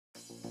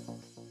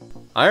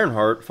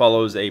Ironheart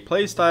follows a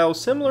playstyle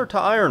similar to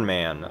Iron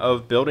Man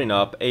of building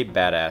up a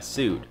badass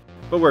suit,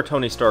 but where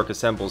Tony Stark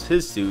assembles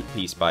his suit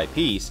piece by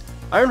piece,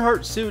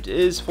 Ironheart's suit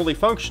is fully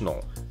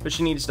functional, but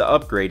she needs to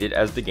upgrade it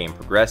as the game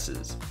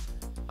progresses.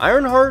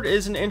 Ironheart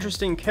is an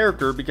interesting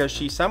character because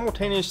she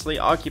simultaneously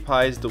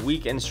occupies the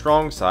weak and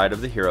strong side of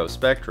the hero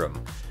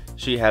spectrum.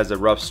 She has a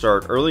rough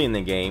start early in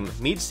the game,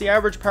 meets the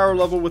average power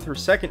level with her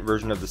second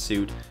version of the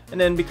suit, and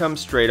then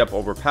becomes straight up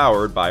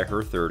overpowered by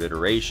her third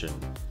iteration.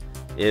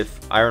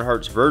 If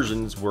Ironheart's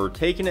versions were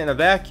taken in a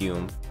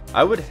vacuum,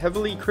 I would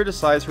heavily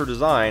criticize her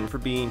design for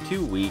being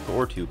too weak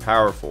or too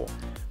powerful,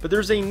 but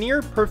there's a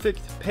near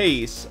perfect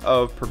pace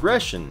of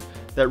progression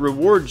that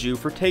rewards you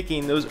for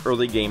taking those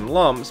early game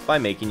lumps by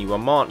making you a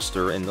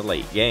monster in the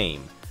late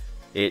game.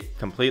 It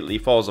completely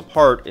falls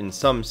apart in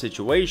some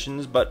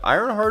situations, but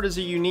Ironheart is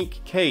a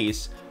unique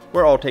case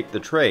where I'll take the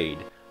trade.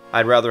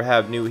 I'd rather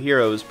have new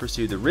heroes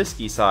pursue the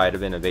risky side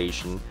of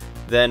innovation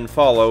than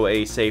follow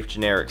a safe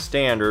generic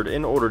standard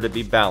in order to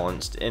be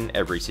balanced in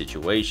every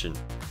situation.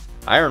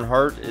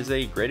 Ironheart is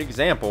a great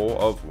example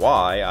of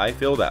why I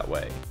feel that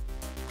way.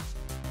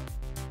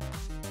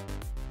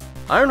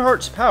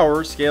 Ironheart's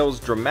power scales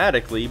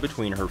dramatically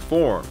between her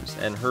forms,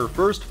 and her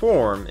first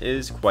form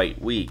is quite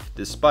weak,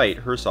 despite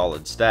her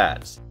solid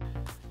stats.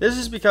 This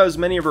is because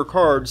many of her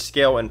cards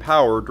scale in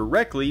power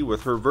directly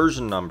with her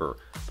version number,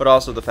 but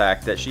also the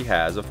fact that she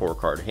has a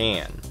 4-card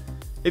hand.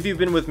 If you've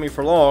been with me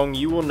for long,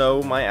 you will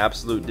know my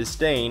absolute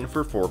disdain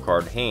for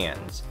 4-card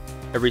hands.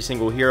 Every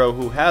single hero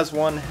who has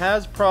one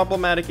has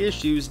problematic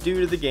issues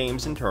due to the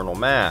game's internal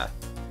math,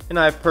 and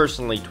I've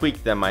personally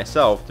tweaked them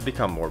myself to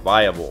become more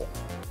viable.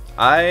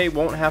 I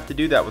won't have to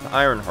do that with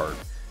Ironheart,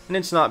 and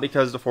it's not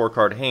because the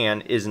 4-card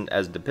hand isn't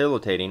as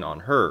debilitating on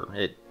her,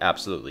 it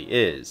absolutely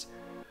is,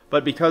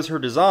 but because her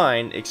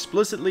design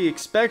explicitly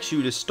expects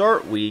you to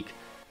start weak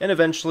and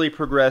eventually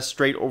progress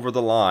straight over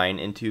the line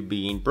into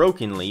being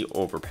brokenly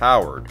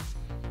overpowered.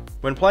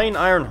 When playing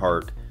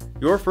Ironheart,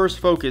 your first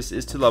focus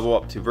is to level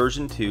up to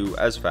version 2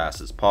 as fast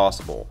as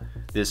possible.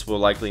 This will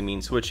likely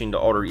mean switching to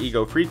Alter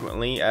Ego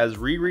frequently, as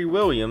Riri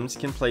Williams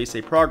can place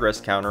a progress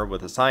counter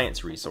with a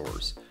science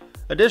resource.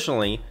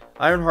 Additionally,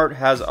 Ironheart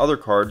has other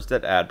cards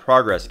that add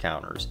progress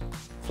counters.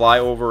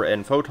 Flyover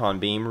and Photon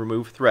Beam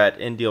remove threat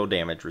and deal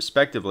damage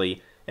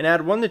respectively, and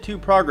add 1 to 2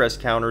 progress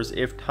counters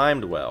if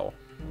timed well.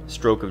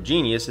 Stroke of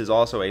Genius is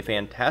also a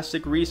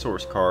fantastic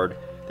resource card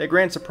that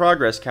grants a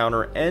progress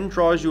counter and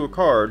draws you a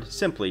card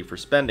simply for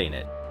spending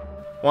it.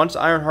 Once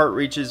Ironheart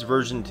reaches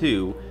version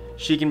 2,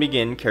 she can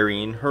begin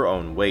carrying her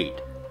own weight.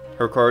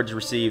 Her cards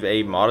receive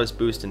a modest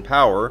boost in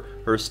power,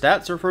 her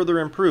stats are further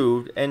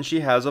improved, and she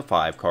has a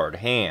 5-card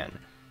hand.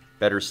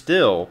 Better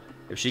still,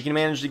 if she can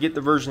manage to get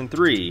to version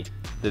 3,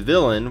 the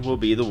villain will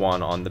be the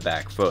one on the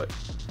back foot.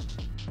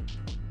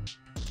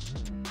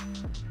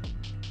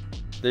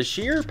 The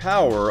sheer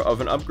power of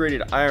an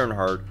upgraded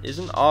Ironheart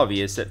isn't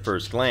obvious at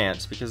first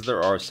glance because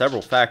there are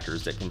several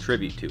factors that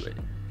contribute to it.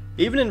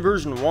 Even in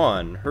version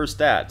 1, her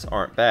stats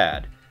aren't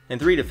bad, and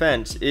 3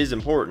 defense is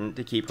important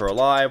to keep her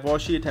alive while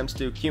she attempts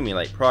to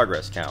accumulate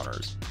progress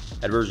counters.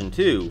 At version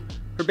 2,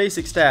 her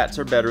basic stats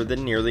are better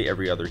than nearly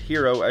every other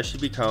hero as she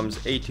becomes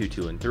a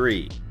 2-2 and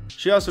 3.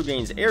 She also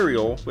gains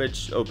Aerial,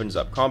 which opens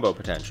up combo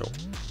potential.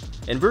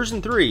 In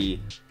version 3,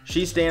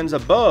 she stands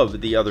above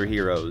the other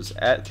heroes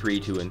at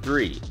 3-2 and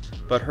 3,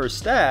 but her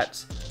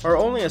stats are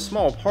only a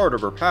small part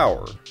of her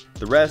power.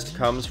 The rest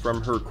comes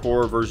from her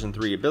core version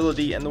 3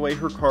 ability and the way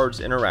her cards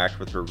interact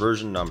with her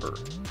version number.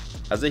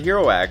 As a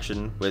hero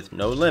action, with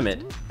no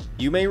limit,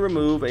 you may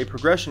remove a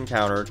progression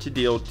counter to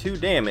deal 2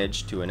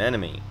 damage to an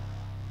enemy.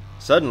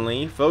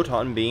 Suddenly,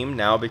 Photon Beam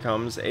now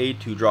becomes a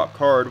 2-drop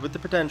card with the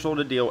potential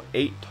to deal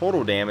 8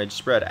 total damage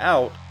spread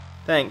out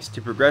thanks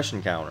to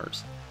progression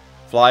counters.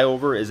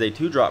 Flyover is a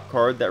 2-drop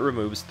card that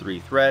removes 3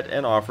 threat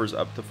and offers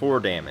up to 4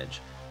 damage.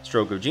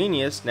 Stroke of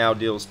Genius now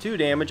deals 2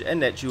 damage and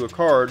nets you a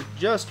card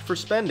just for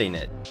spending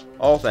it,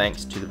 all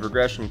thanks to the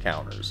progression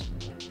counters.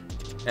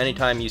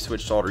 Anytime you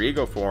switch to Alter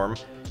Ego form,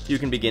 you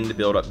can begin to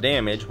build up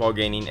damage while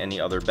gaining any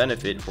other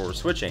benefit for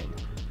switching.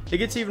 It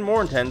gets even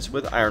more intense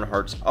with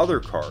Ironheart's other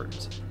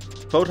cards.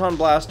 Photon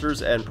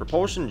Blasters and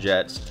Propulsion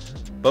Jets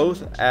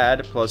both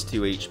add plus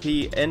 2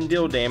 HP and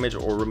deal damage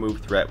or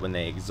remove threat when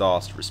they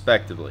exhaust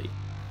respectively.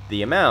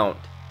 The amount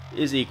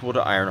is equal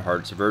to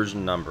Ironheart's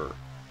version number.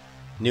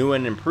 New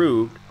and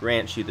Improved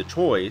grants you the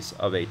choice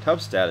of a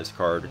tough status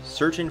card,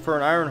 searching for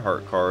an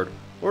Ironheart card,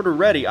 or to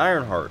ready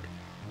Ironheart.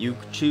 You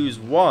choose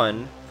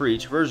one for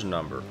each version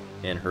number.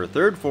 In her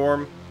third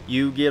form,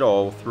 you get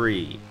all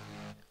 3.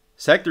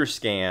 Sector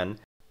Scan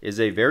is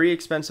a very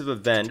expensive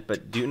event,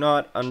 but do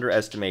not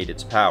underestimate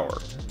its power.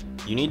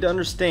 You need to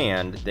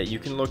understand that you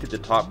can look at the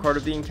top card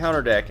of the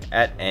encounter deck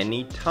at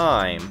any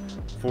time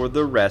for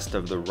the rest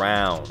of the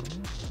round.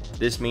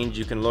 This means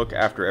you can look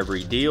after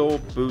every deal,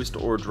 boost,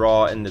 or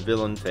draw in the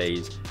villain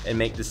phase and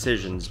make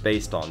decisions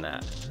based on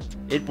that.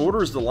 It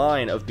borders the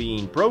line of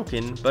being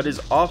broken, but is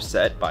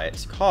offset by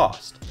its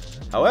cost.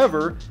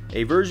 However,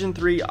 a version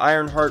 3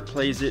 Ironheart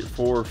plays it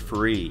for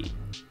free.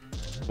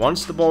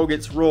 Once the ball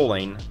gets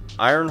rolling,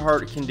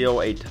 Ironheart can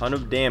deal a ton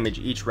of damage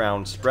each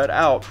round spread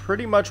out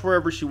pretty much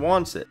wherever she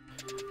wants it.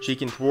 She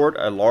can thwart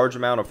a large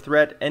amount of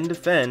threat and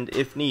defend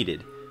if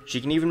needed. She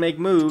can even make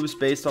moves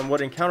based on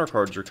what encounter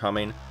cards are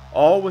coming,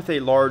 all with a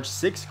large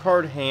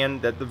 6-card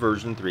hand that the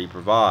version 3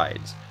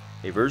 provides.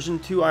 A version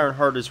 2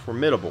 Ironheart is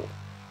formidable,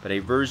 but a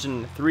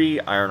version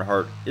 3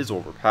 Ironheart is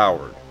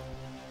overpowered.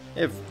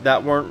 If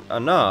that weren't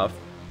enough,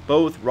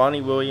 both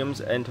Ronnie Williams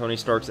and Tony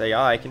Stark's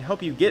AI can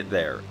help you get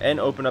there and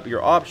open up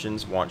your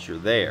options once you're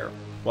there,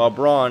 while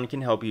Braun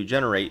can help you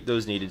generate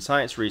those needed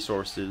science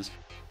resources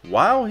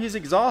while he's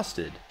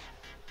exhausted.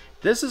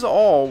 This is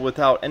all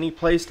without any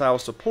playstyle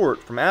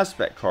support from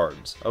aspect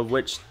cards, of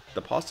which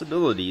the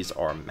possibilities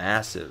are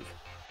massive.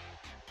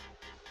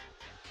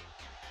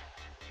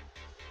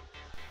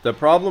 The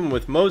problem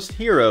with most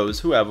heroes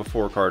who have a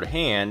 4-card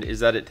hand is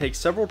that it takes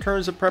several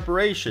turns of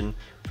preparation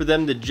for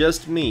them to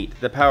just meet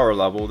the power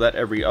level that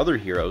every other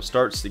hero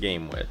starts the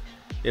game with.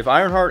 If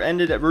Ironheart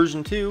ended at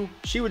version 2,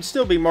 she would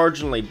still be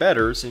marginally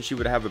better since she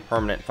would have a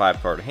permanent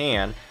 5-card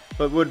hand,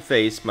 but would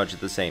face much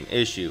of the same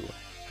issue.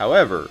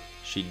 However,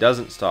 she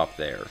doesn't stop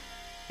there.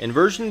 In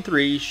version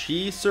 3,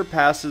 she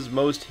surpasses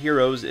most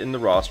heroes in the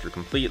roster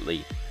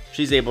completely.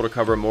 She's able to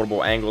cover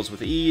multiple angles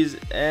with ease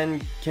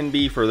and can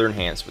be further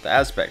enhanced with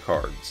aspect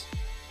cards.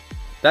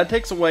 That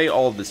takes away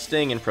all of the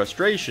sting and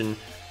frustration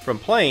from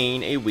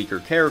playing a weaker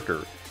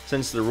character,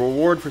 since the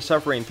reward for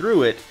suffering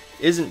through it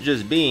isn't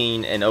just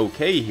being an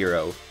okay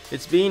hero,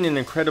 it's being an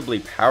incredibly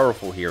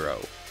powerful hero.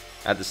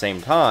 At the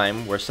same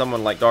time, where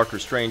someone like Doctor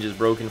Strange is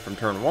broken from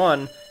turn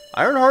 1,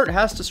 Ironheart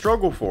has to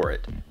struggle for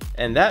it,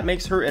 and that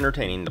makes her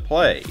entertaining to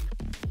play.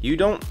 You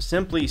don't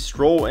simply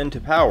stroll into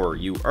power,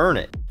 you earn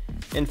it.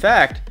 In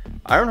fact,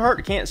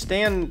 Ironheart can't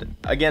stand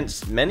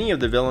against many of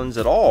the villains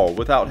at all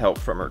without help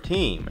from her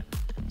team.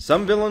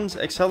 Some villains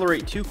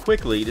accelerate too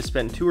quickly to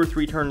spend 2 or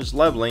 3 turns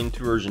leveling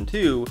to version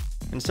 2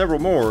 and several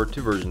more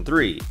to version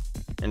 3.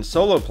 In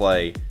solo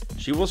play,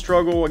 she will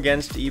struggle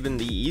against even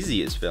the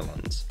easiest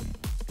villains.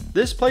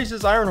 This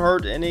places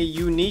Ironheart in a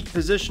unique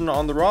position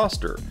on the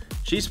roster.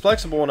 She's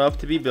flexible enough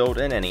to be built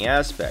in any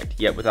aspect,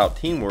 yet without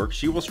teamwork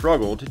she will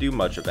struggle to do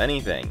much of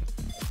anything.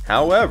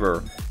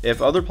 However,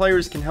 if other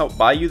players can help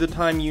buy you the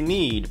time you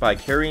need by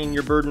carrying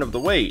your burden of the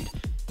weight,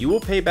 you will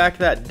pay back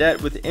that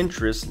debt with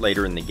interest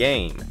later in the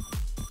game.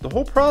 The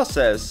whole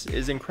process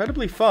is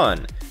incredibly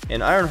fun,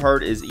 and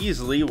Ironheart is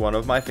easily one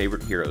of my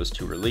favorite heroes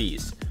to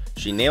release.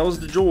 She nails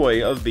the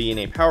joy of being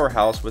a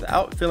powerhouse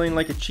without feeling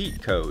like a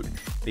cheat code,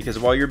 because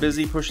while you're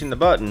busy pushing the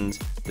buttons,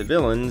 the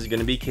villain's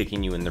gonna be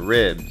kicking you in the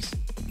ribs.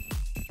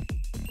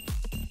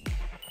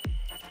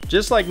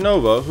 Just like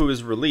Nova, who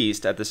is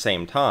released at the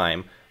same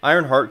time,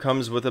 Ironheart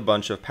comes with a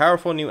bunch of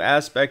powerful new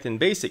aspect and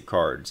basic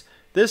cards,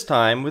 this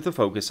time with a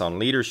focus on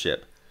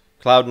leadership.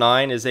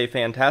 Cloud9 is a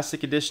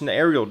fantastic addition to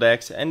aerial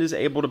decks and is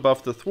able to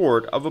buff the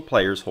thwart of a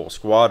player's whole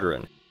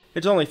squadron.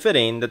 It's only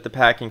fitting that the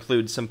pack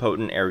includes some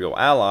potent aerial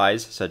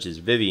allies, such as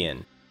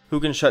Vivian, who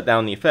can shut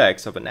down the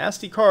effects of a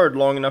nasty card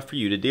long enough for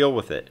you to deal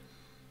with it.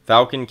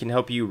 Falcon can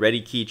help you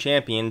ready key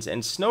champions,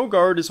 and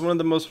Snowguard is one of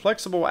the most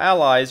flexible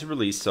allies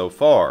released so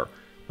far.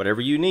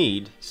 Whatever you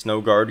need,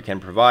 Snowguard can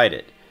provide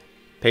it.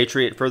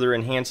 Patriot further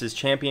enhances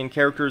champion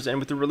characters, and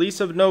with the release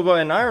of Nova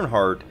and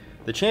Ironheart,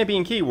 the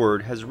champion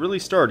keyword has really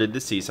started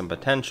to see some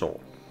potential.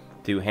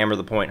 To hammer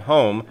the point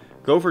home,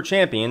 Go for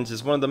Champions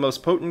is one of the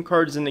most potent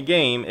cards in the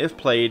game if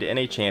played in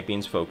a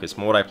champions-focused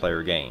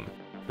multiplayer game.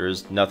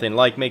 There's nothing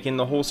like making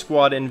the whole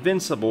squad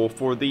invincible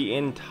for the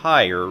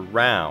entire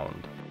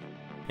round.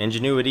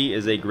 Ingenuity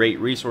is a great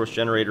resource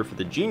generator for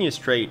the Genius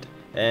trait,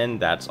 and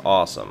that's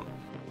awesome.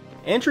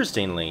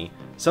 Interestingly,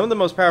 some of the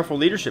most powerful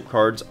leadership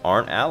cards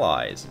aren't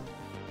allies.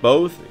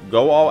 Both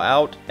Go All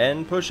Out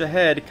and Push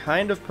Ahead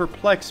kind of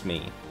perplex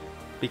me,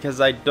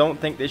 because I don't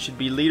think they should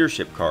be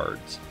leadership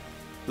cards.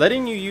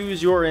 Letting you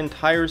use your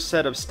entire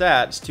set of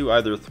stats to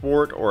either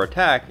thwart or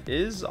attack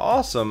is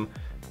awesome,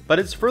 but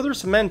it's further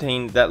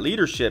cementing that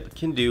leadership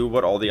can do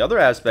what all the other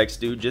aspects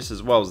do just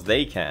as well as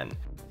they can.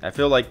 I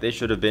feel like they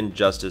should have been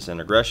justice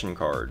and aggression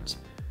cards.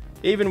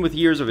 Even with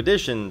years of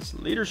additions,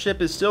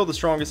 leadership is still the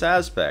strongest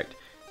aspect,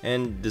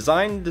 and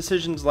design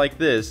decisions like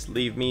this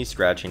leave me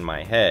scratching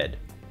my head.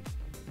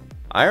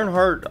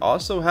 Ironheart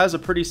also has a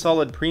pretty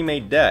solid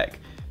pre-made deck.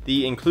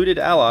 The included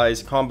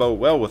allies combo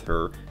well with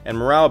her, and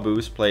morale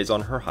boost plays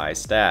on her high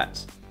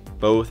stats.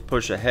 Both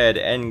Push Ahead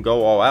and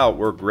Go All Out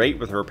work great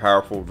with her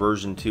powerful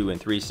version 2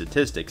 and 3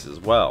 statistics as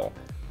well.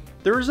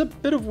 There is a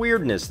bit of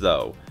weirdness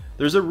though.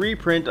 There's a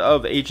reprint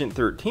of Agent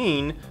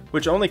 13,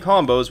 which only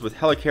combos with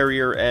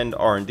Helicarrier and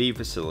R&D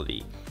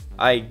Facility.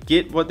 I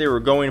get what they were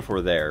going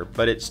for there,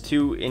 but it's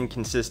too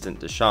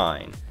inconsistent to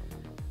shine.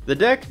 The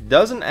deck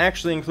doesn't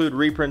actually include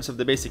reprints of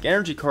the basic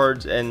energy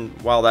cards, and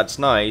while that's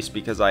nice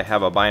because I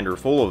have a binder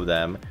full of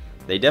them,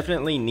 they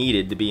definitely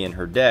needed to be in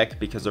her deck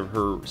because of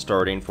her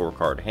starting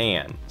 4-card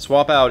hand.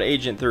 Swap out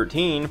Agent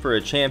 13 for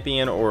a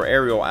champion or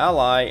aerial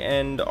ally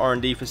and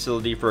R&D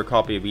Facility for a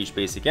copy of each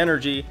basic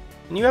energy,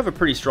 and you have a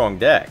pretty strong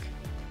deck.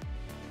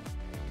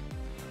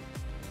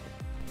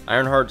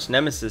 Ironheart's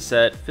Nemesis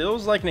set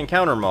feels like an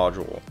encounter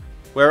module.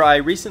 Where I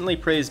recently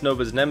praised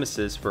Nova's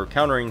Nemesis for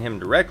countering him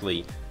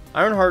directly,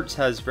 Ironheart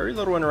has very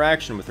little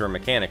interaction with her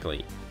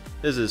mechanically.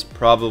 This is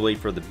probably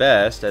for the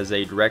best, as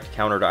a direct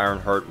counter to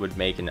Ironheart would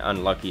make an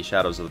unlucky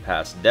Shadows of the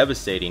Past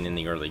devastating in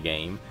the early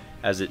game.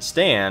 As it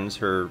stands,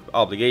 her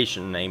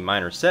obligation, a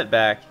minor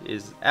setback,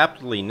 is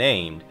aptly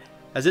named,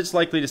 as it's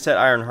likely to set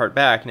Ironheart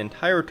back an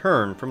entire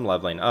turn from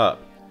leveling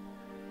up.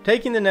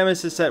 Taking the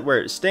Nemesis set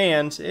where it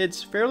stands,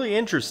 it's fairly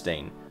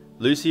interesting.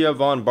 Lucia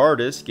von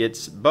Bardis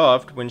gets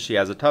buffed when she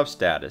has a tough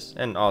status,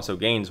 and also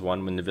gains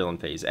one when the villain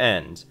phase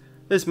ends.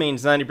 This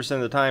means 90%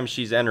 of the time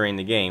she's entering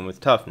the game with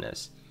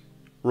toughness.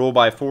 Rule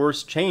by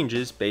Force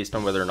changes based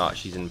on whether or not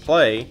she's in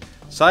play,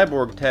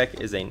 Cyborg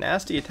Tech is a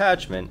nasty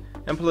attachment,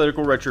 and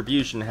Political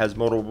Retribution has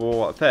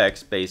multiple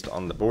effects based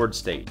on the board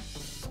state.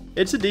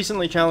 It's a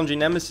decently challenging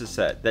Nemesis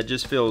set that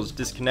just feels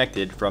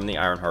disconnected from the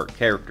Ironheart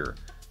character.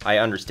 I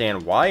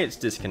understand why it's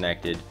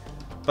disconnected,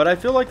 but I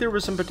feel like there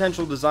was some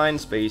potential design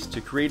space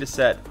to create a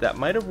set that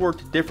might have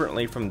worked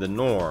differently from the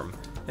norm,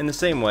 in the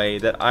same way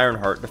that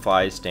Ironheart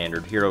defies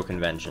standard hero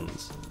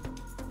conventions.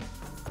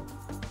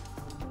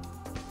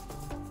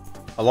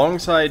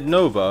 Alongside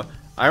Nova,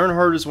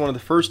 Ironheart is one of the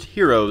first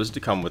heroes to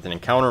come with an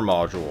encounter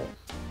module.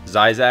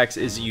 Zzzax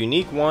is a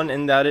unique one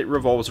in that it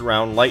revolves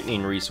around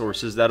lightning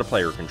resources that a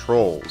player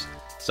controls.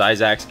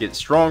 Zzzax gets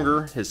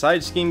stronger, his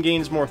side scheme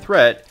gains more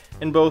threat,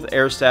 and both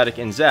Air Static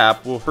and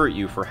Zap will hurt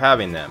you for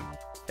having them.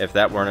 If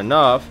that weren't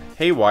enough,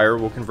 Haywire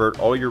will convert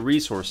all your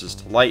resources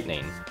to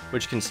lightning,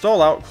 which can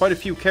stall out quite a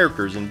few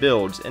characters and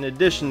builds in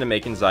addition to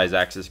making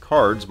Zzzax's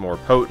cards more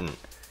potent.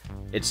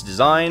 Its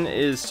design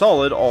is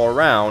solid all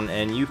around,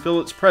 and you feel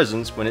its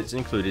presence when it's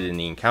included in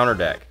the encounter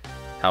deck.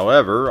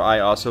 However, I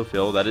also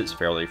feel that it's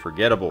fairly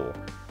forgettable.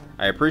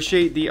 I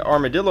appreciate the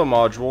Armadillo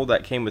module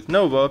that came with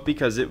Nova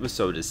because it was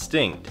so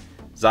distinct.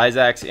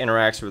 Zzzax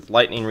interacts with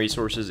lightning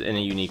resources in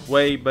a unique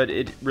way, but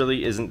it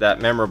really isn't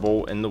that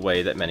memorable in the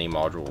way that many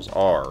modules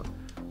are.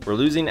 We're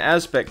losing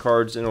aspect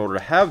cards in order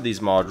to have these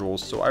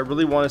modules, so I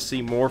really want to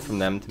see more from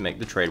them to make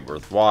the trade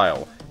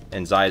worthwhile,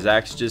 and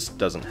Zzzax just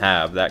doesn't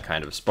have that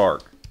kind of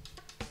spark.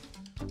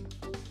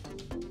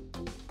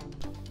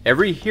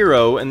 Every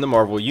hero in the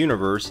Marvel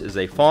Universe is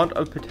a font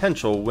of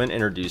potential when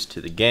introduced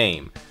to the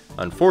game.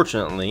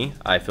 Unfortunately,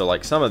 I feel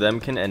like some of them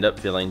can end up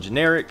feeling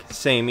generic,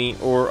 samey,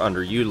 or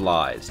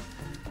underutilized.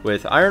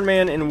 With Iron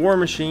Man and War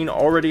Machine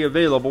already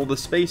available, the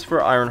space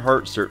for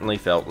Ironheart certainly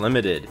felt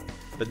limited,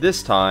 but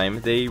this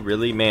time they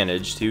really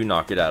managed to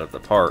knock it out of the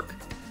park.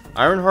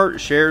 Ironheart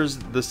shares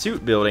the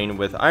suit building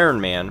with Iron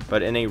Man,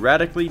 but in a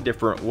radically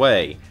different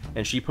way,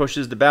 and she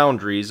pushes the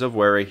boundaries of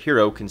where a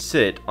hero can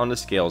sit on the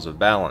scales of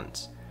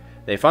balance.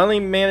 They finally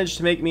managed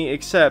to make me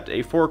accept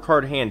a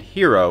 4-card hand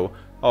hero,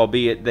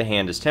 albeit the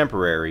hand is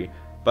temporary,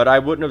 but I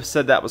wouldn't have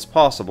said that was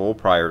possible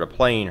prior to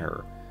playing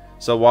her.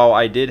 So while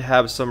I did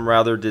have some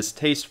rather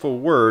distasteful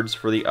words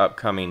for the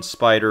upcoming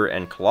Spider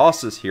and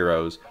Colossus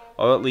heroes,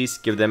 I'll at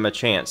least give them a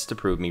chance to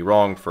prove me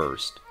wrong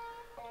first.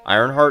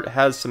 Ironheart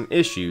has some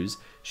issues.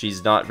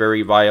 She's not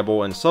very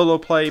viable in solo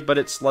play, but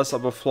it's less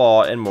of a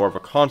flaw and more of a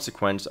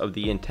consequence of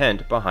the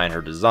intent behind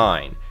her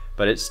design.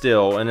 But it's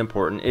still an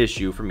important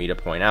issue for me to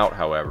point out,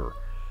 however.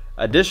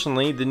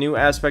 Additionally, the new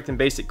aspect and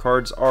basic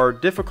cards are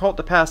difficult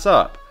to pass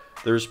up.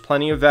 There's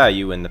plenty of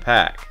value in the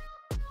pack.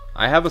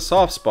 I have a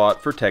soft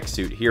spot for tech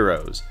suit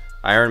heroes.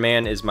 Iron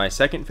Man is my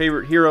second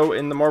favorite hero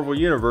in the Marvel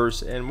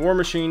Universe, and War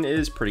Machine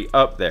is pretty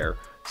up there,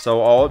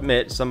 so I'll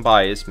admit some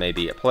bias may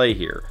be at play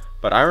here.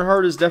 But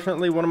Ironheart is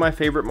definitely one of my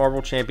favorite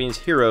Marvel Champions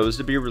heroes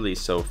to be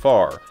released so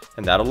far,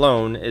 and that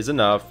alone is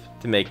enough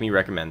to make me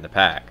recommend the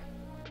pack.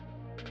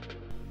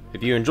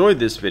 If you enjoyed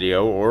this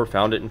video or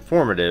found it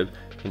informative,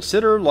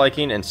 consider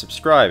liking and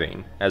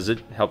subscribing, as it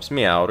helps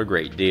me out a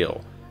great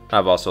deal.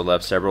 I've also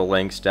left several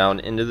links down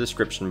in the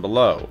description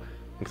below,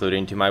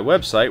 including to my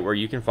website where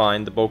you can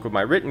find the bulk of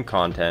my written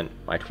content,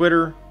 my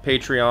Twitter,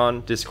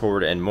 Patreon,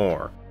 Discord, and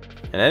more.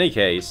 In any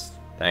case,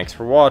 thanks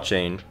for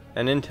watching,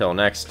 and until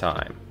next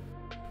time.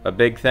 A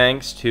big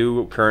thanks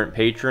to current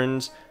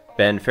patrons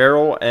Ben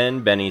Farrell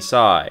and Benny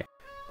Sai.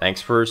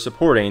 Thanks for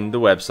supporting the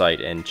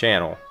website and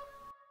channel.